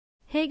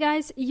Hey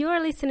guys, you are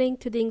listening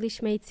to the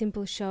English Made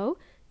Simple show.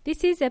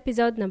 This is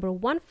episode number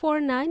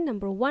 149,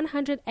 number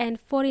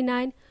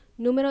 149,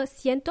 número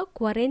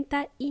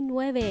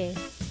 149.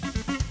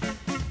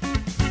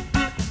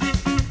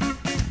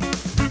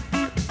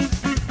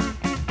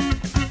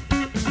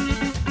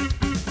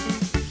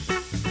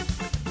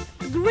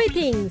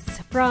 Greetings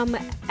from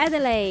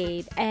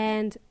Adelaide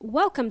and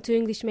welcome to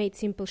English Made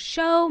Simple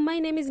show. My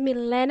name is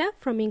Milena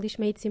from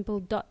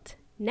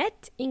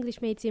EnglishMadeSimple.net,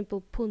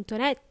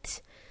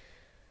 EnglishMadeSimple.net.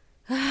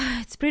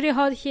 It's pretty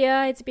hot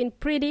here. It's been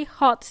pretty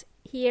hot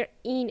here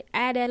in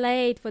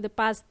Adelaide for the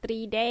past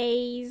 3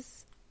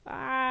 days.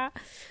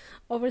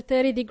 Over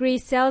 30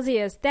 degrees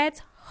Celsius.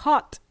 That's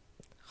hot.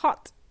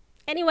 Hot.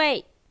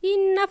 Anyway,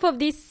 enough of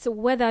this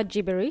weather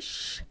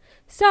gibberish.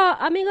 So,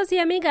 amigos y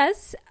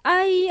amigas,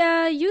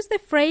 I used the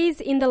phrase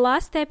in the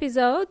last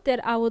episode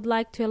that I would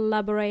like to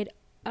elaborate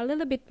a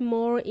little bit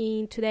more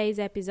in today's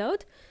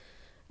episode.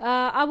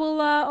 I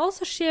will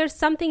also share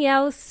something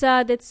else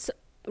that's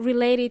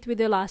related with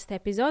the last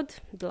episode.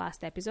 The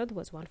last episode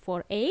was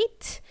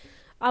 148.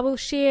 I will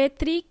share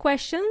 3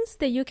 questions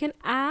that you can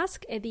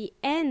ask at the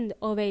end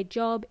of a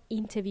job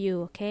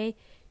interview, okay?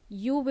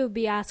 You will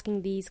be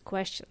asking these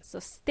questions, so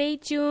stay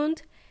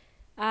tuned.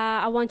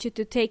 I want you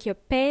to take your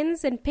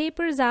pens and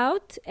papers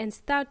out and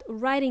start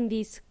writing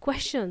these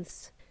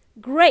questions.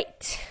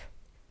 Great!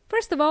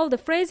 First of all, the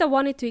phrase I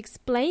wanted to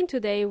explain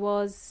today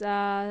was,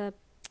 I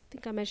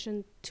think I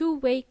mentioned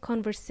two-way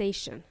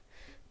conversation.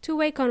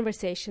 Two-way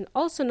conversation,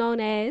 also known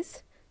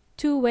as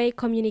two-way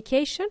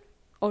communication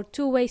or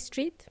two-way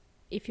street,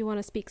 if you want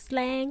to speak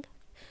slang.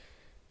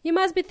 You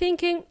must be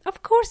thinking,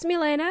 of course,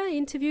 Milena,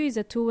 interview is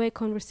a two-way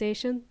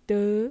conversation.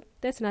 Duh,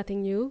 that's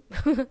nothing new.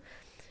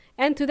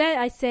 And to that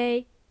I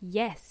say,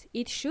 yes,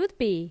 it should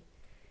be.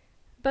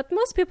 But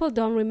most people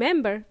don't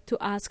remember to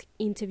ask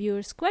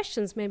interviewers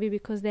questions, maybe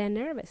because they're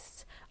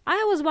nervous.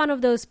 I was one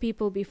of those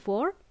people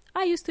before.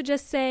 I used to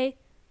just say,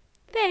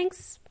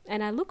 thanks,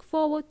 and I look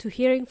forward to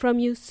hearing from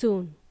you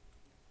soon.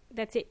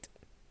 That's it.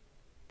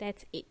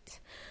 That's it.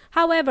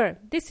 However,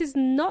 this is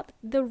not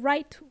the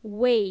right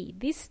way.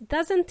 This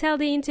doesn't tell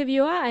the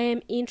interviewer I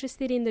am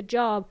interested in the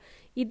job.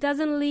 It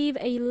doesn't leave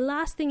a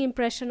lasting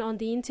impression on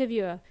the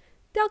interviewer.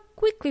 They'll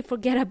quickly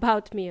forget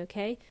about me,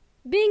 okay?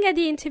 Being at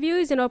the interview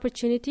is an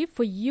opportunity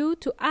for you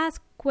to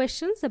ask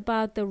questions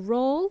about the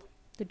role,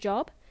 the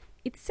job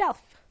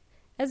itself,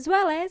 as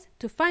well as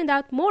to find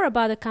out more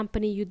about the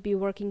company you'd be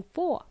working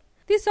for.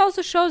 This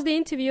also shows the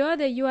interviewer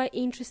that you are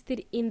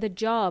interested in the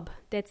job.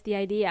 That's the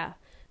idea.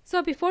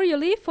 So before you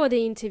leave for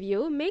the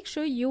interview, make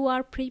sure you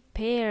are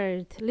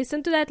prepared.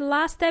 Listen to that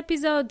last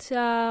episode,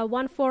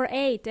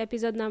 148,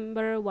 episode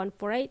number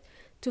 148,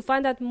 to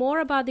find out more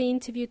about the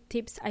interview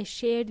tips I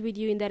shared with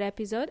you in that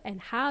episode and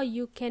how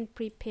you can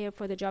prepare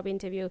for the job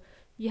interview.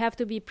 You have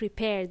to be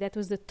prepared. That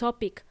was the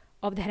topic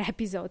of that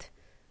episode.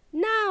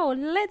 Now,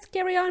 let's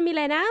carry on,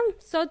 Milena.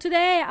 So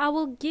today, I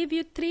will give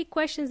you 3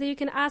 questions that you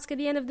can ask at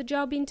the end of the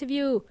job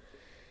interview.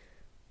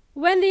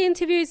 When the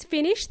interview is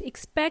finished,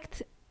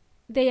 expect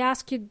they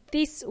ask you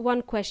this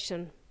one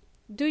question.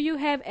 Do you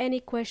have any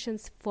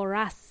questions for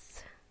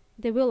us?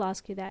 They will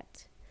ask you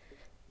that.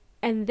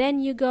 And then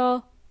you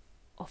go,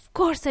 of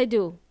course I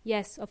do.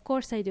 Yes, of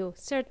course I do.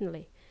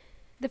 Certainly.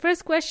 The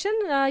first question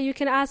you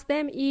can ask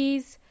them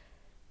is,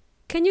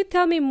 can you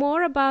tell me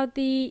more about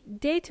the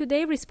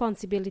day-to-day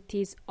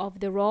responsibilities of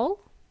the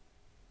role?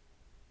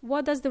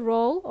 What does the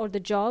role or the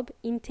job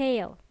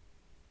entail?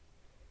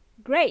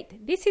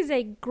 Great. This is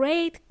a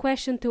great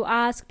question to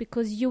ask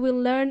because you will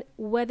learn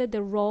whether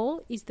the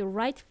role is the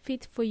right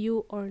fit for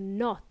you or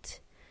not.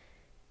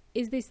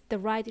 Is this the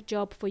right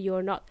job for you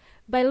or not?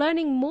 By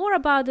learning more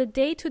about the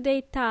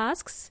day-to-day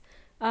tasks,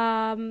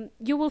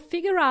 you will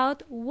figure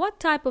out what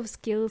type of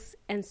skills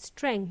and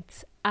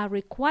strengths are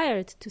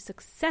required to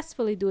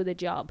successfully do the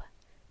job.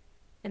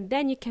 And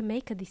then you can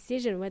make a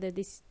decision whether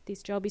this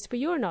job is for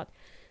you or not.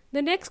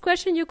 The next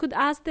question you could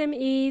ask them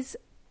is,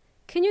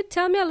 can you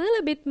tell me a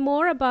little bit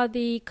more about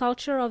the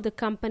culture of the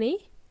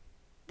company?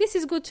 This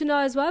is good to know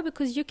as well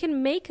because you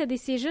can make a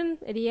decision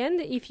at the end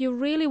if you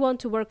really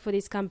want to work for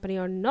this company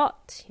or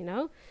not, you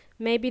know.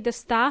 Maybe the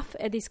staff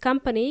at this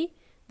company,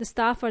 the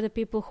staff are the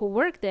people who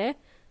work there,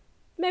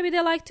 maybe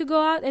they like to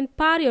go out and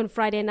party on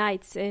Friday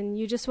nights and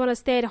you just want to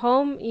stay at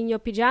home in your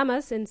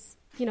pajamas and,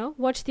 you know,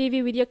 watch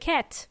TV with your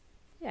cat.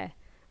 Yeah,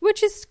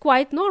 which is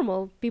quite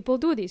normal. People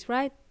do this,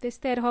 right? They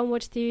stay at home,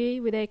 watch TV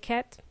with their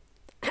cat.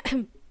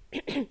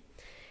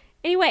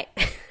 Anyway,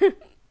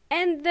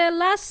 and the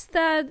last,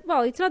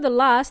 it's not the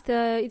last,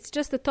 it's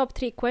just the top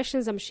 3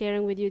 questions I'm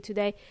sharing with you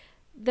today.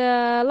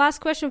 The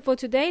last question for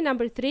today,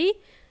 number 3,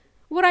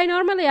 what I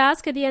normally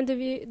ask at the end of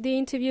the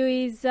interview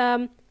is,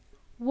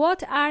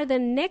 what are the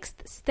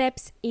next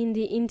steps in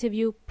the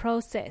interview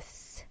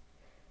process?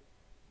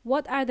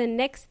 What are the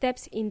next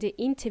steps in the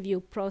interview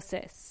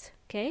process?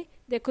 Okay,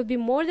 there could be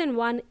more than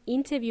one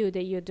interview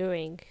that you're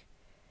doing.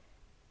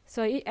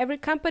 So every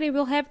company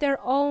will have their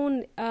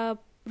own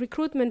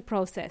recruitment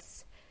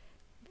process.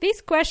 This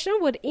question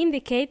would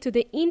indicate to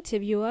the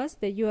interviewers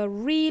that you are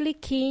really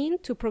keen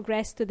to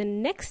progress to the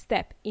next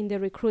step in the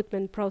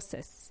recruitment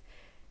process.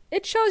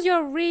 It shows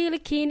you're really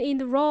keen in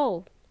the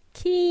role.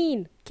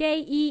 Keen,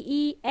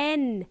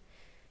 K-E-E-N,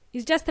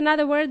 is just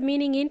another word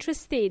meaning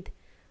interested.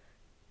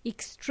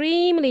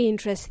 Extremely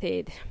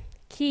interested.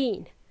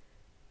 Keen.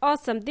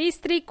 Awesome. These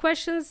 3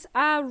 questions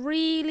are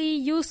really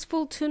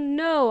useful to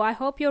know. I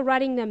hope you're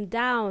writing them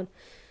down.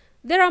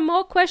 There are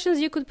more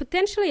questions you could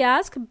potentially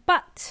ask,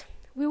 but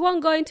we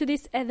won't go into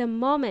this at the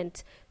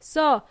moment.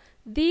 So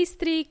these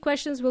 3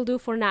 questions will do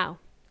for now.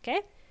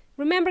 Okay?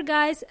 Remember,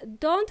 guys,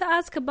 don't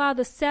ask about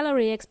the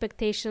salary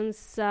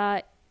expectations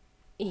on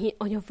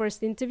your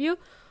first interview.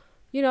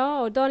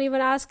 Or don't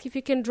even ask if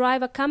you can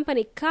drive a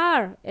company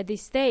car at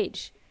this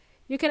stage.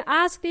 You can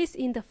ask this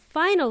in the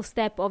final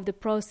step of the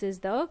process,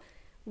 though,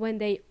 when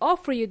they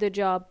offer you the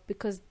job,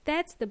 because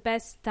that's the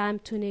best time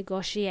to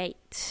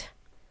negotiate.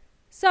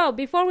 So,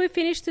 before we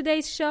finish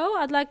today's show,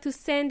 I'd like to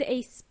send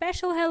a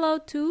special hello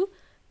to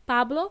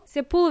Pablo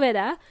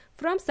Sepúlveda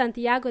from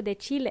Santiago de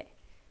Chile.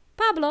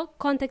 Pablo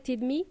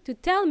contacted me to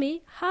tell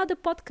me how the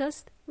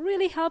podcast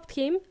really helped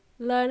him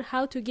learn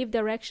how to give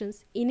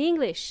directions in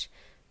English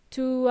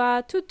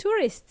to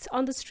tourists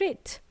on the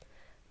street.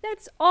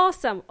 That's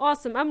awesome.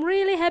 I'm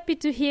really happy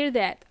to hear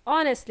that.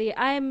 Honestly,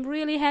 I am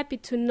really happy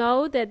to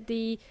know that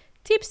the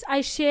tips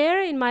I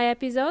share in my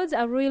episodes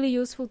are really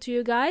useful to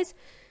you guys.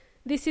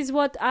 This is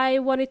what I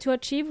wanted to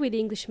achieve with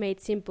English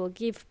Made Simple,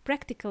 give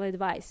practical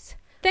advice.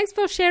 Thanks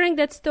for sharing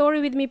that story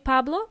with me,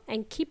 Pablo,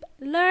 and keep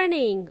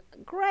learning.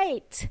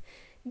 Great.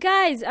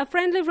 Guys, a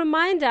friendly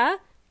reminder,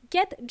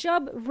 Get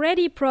Job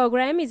Ready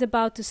program is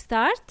about to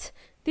start.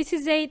 This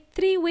is a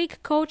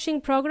 3-week coaching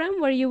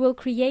program where you will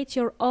create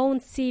your own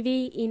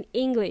CV in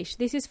English.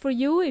 This is for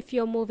you if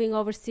you're moving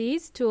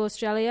overseas to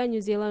Australia,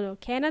 New Zealand, or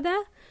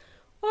Canada,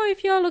 or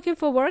if you're looking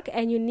for work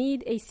and you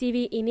need a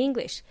CV in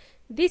English.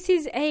 This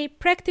is a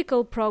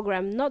practical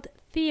program, not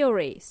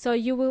theory, so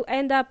you will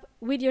end up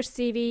with your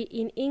CV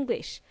in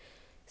English.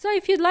 So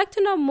if you'd like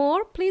to know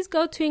more, please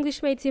go to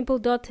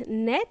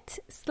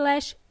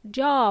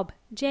englishmadesimple.net/job,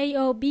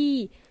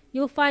 J-O-B.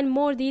 You'll find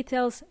more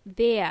details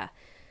there.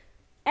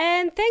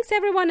 And thanks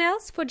everyone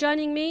else for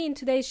joining me in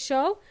today's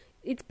show.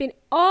 It's been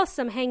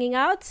awesome hanging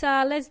out.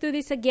 Let's do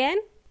this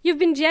again. You've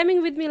been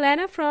jamming with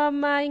Milena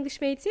from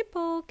English Made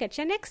Simple. Catch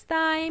you next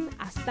time.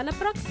 Hasta la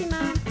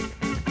próxima.